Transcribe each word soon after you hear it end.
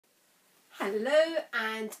Hello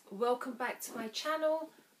and welcome back to my channel.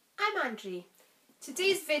 I'm Andrea.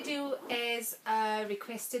 Today's video is a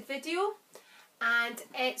requested video and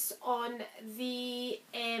it's on the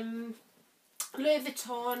Louis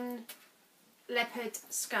Vuitton Leopard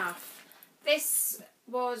scarf. This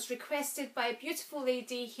was requested by a beautiful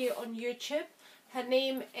lady here on YouTube. Her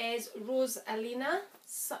name is Rose Alina,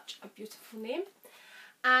 such a beautiful name,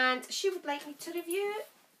 and she would like me to review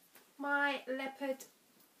my leopard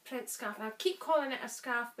print scarf. And I keep calling it a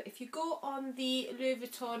scarf, but if you go on the Louis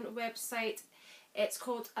Vuitton website, it's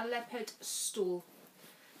called a leopard stole.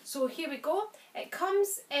 So here we go. It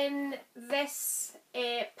comes in this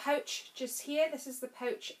pouch just here. This is the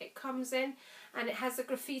pouch it comes in, and it has a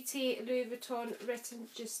graffiti Louis Vuitton written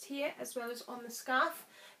just here as well as on the scarf.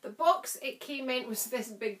 The box it came in was this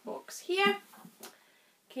big box here.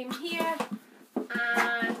 Came here,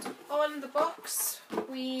 and on the box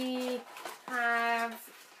we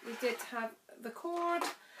did have the cord,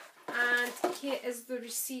 and here is the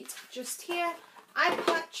receipt just here. I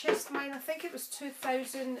purchased mine, I think it was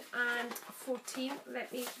 2014.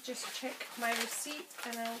 Let me just check my receipt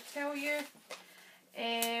and I'll tell you.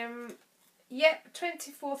 Yep,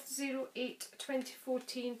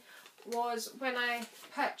 24/08/2014 was when I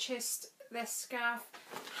purchased this scarf.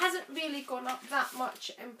 Hasn't really gone up that much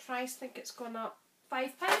in price. I think it's gone up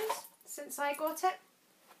 £5 since I got it.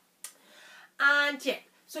 And yeah,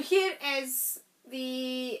 so here is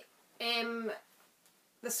the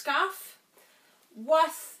scarf.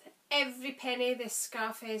 Worth every penny this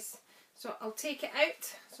scarf is. So I'll take it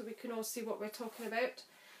out so we can all see what we're talking about.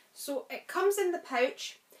 So it comes in the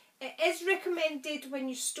pouch. It is recommended when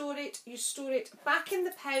you store it back in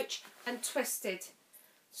the pouch and twisted.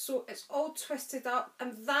 So it's all twisted up,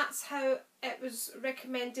 and that's how it was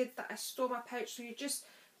recommended that I store my pouch. So you just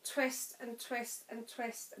twist and twist and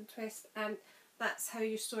twist and twist, and that's how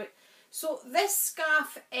you store it. So this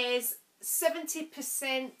scarf is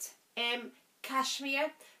 70%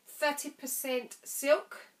 cashmere, 30%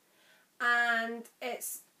 silk, and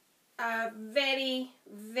it's a very,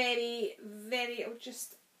 very, very, I'll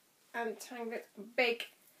just untangle it, big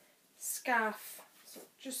scarf. So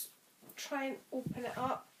just try and open it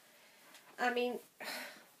up. I mean,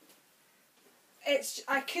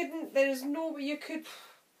 there's no way you could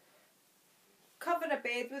cover a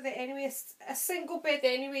bed with it anyway. A single bed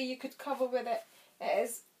anyway you could cover with it. It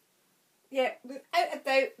is, yeah, without a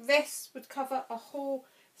doubt, this would cover a whole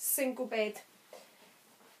single bed.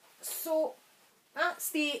 So that's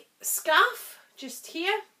the scarf just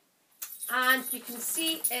here, and you can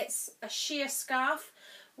see it's a sheer scarf,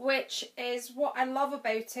 which is what I love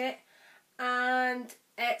about it, and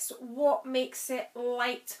it's what makes it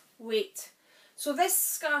lightweight. So this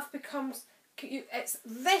scarf becomes, it's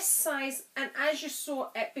this size, and as you sew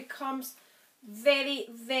it becomes very,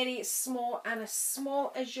 very small, and as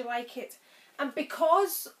small as you like it. And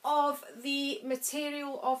because of the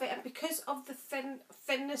material of it, and because of the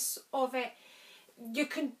thinness of it, you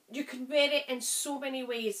can wear it in so many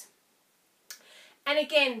ways. And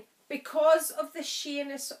again, because of the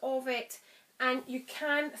sheerness of it, and you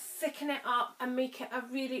can thicken it up and make it a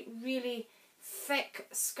really, really thick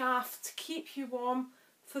scarf to keep you warm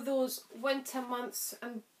for those winter months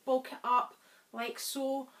and bulk it up like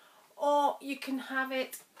so. Or you can have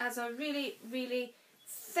it as a really, really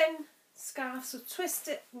thin scarf. So twist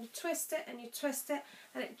it and you twist it and you twist it,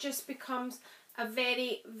 and it just becomes a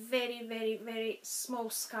very, very, very, very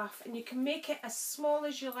small scarf. And you can make it as small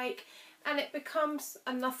as you like, and it becomes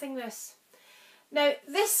a nothingness. Now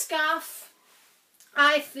this scarf,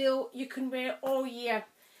 I feel you can wear all year.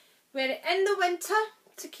 Wear it in the winter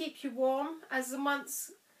to keep you warm. As the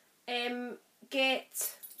months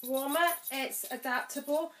get warmer, it's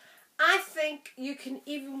adaptable. I think you can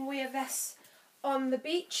even wear this on the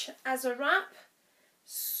beach as a wrap.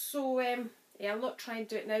 So yeah, I'll not try and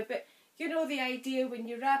do it now, but you know the idea when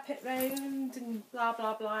you wrap it round and blah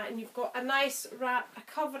blah blah, and you've got a nice wrap, a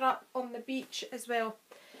cover up on the beach as well.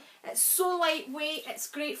 It's so lightweight, it's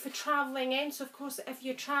great for travelling in. So of course if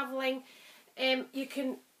you're travelling, you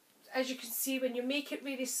can, as you can see, when you make it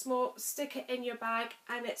really small, stick it in your bag,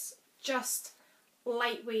 and it's just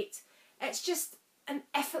lightweight. It's just an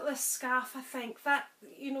effortless scarf. I think that,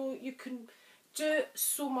 you know, you can do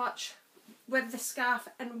so much with the scarf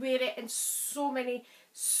and wear it in so many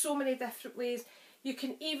different ways. You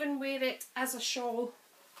can even wear it as a shawl.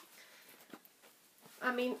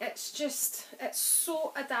 I mean, it's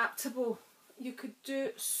so adaptable. You could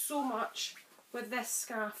do so much with this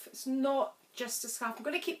scarf. It's not just a scarf. I'm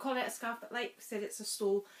going to keep calling it a scarf, but like I said, it's a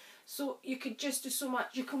stole. So you could just do so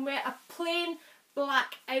much. You can wear a plain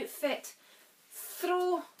black outfit,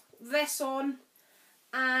 throw this on,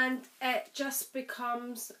 and it it just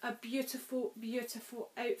becomes a beautiful, beautiful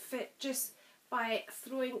outfit just by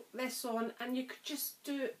throwing this on, and you could just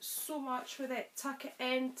do so much with it. Tuck it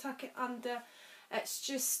in, tuck it under. It's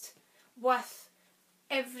just worth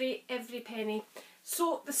every penny.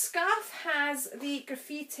 So the scarf has the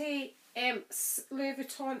graffiti Louis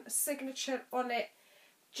Vuitton signature on it,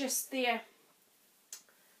 just there.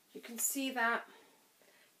 You can see that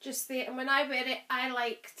just there, and when I wear it, I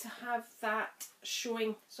like to have that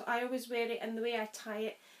showing, so I always wear it, and the way I tie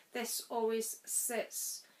it, this always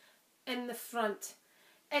sits in the front.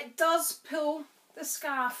 It does pull the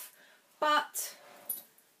scarf, but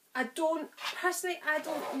I don't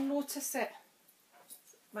notice it.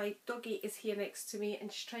 My doggy is here next to me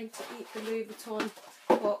and she's trying to eat the Louis Vuitton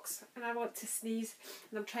box, and I want to sneeze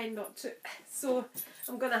and I'm trying not to, so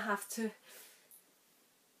I'm gonna have to,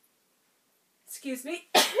 excuse me.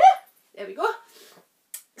 There we go.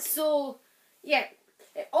 So yeah,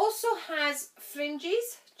 it also has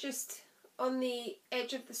fringes just on the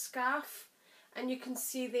edge of the scarf, and you can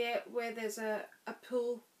see there where there's a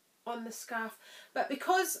pull on the scarf, but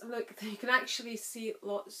because, look, you can actually see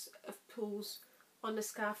lots of pulls on the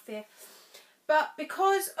scarf there, but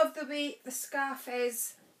because of the way the scarf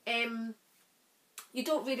is, you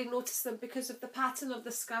don't really notice them because of the pattern of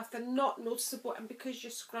the scarf. They're not noticeable, and because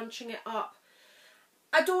you're scrunching it up,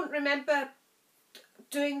 I don't remember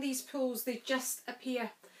doing these pulls, they just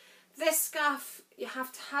appear. This scarf, you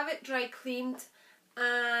have to have it dry cleaned,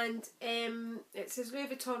 and it says Louis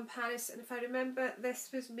Vuitton Paris, and if I remember, this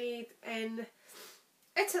was made in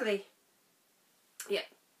Italy. Yeah.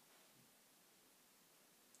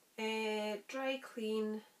 Dry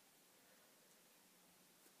clean,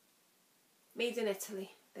 made in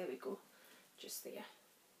Italy. There we go, just there.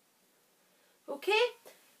 Okay,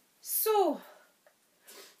 so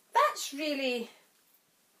that's really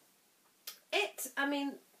it. I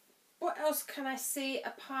mean, what else can I say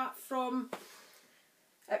apart from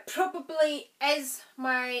it probably is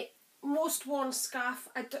my most worn scarf.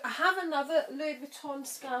 I have another Louis Vuitton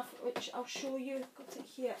scarf which I'll show you. I've got it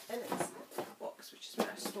here in its box, which is where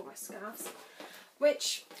I store my scarves,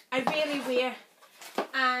 which I rarely wear,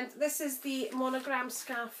 and this is the monogram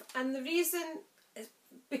scarf, and the reason is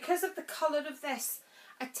because of the colour of this.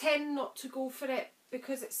 I tend not to go for it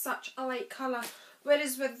because it's such a light colour,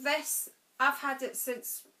 whereas with this, I've had it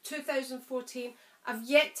since 2014. I've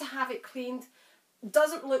yet to have it cleaned. It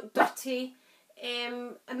doesn't look dirty,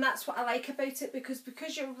 and that's what I like about it, because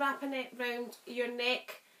you're wrapping it around your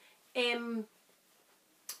neck,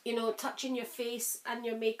 you know, touching your face and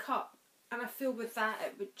your makeup, and I feel with that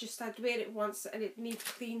it would just, I'd wear it once and it needs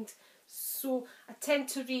cleaned, so I tend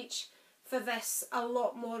to reach for this a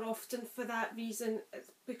lot more often for that reason. It's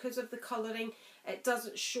because of the colouring, it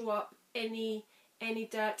doesn't show up any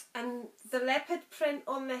dirt, and the leopard print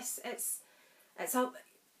on this,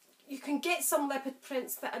 you can get some leopard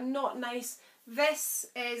prints that are not nice. This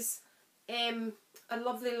is a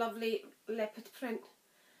lovely leopard print.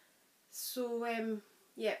 So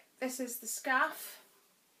yeah, this is the scarf,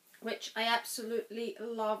 which I absolutely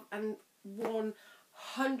love and worn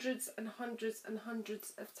hundreds and hundreds and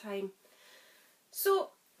hundreds of times.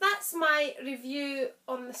 So that's my review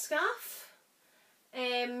on the scarf.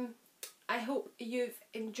 I hope you've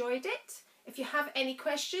enjoyed it. If you have any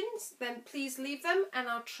questions, then please leave them and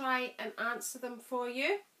I'll try and answer them for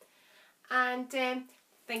you. And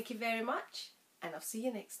thank you very much, and I'll see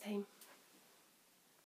you next time.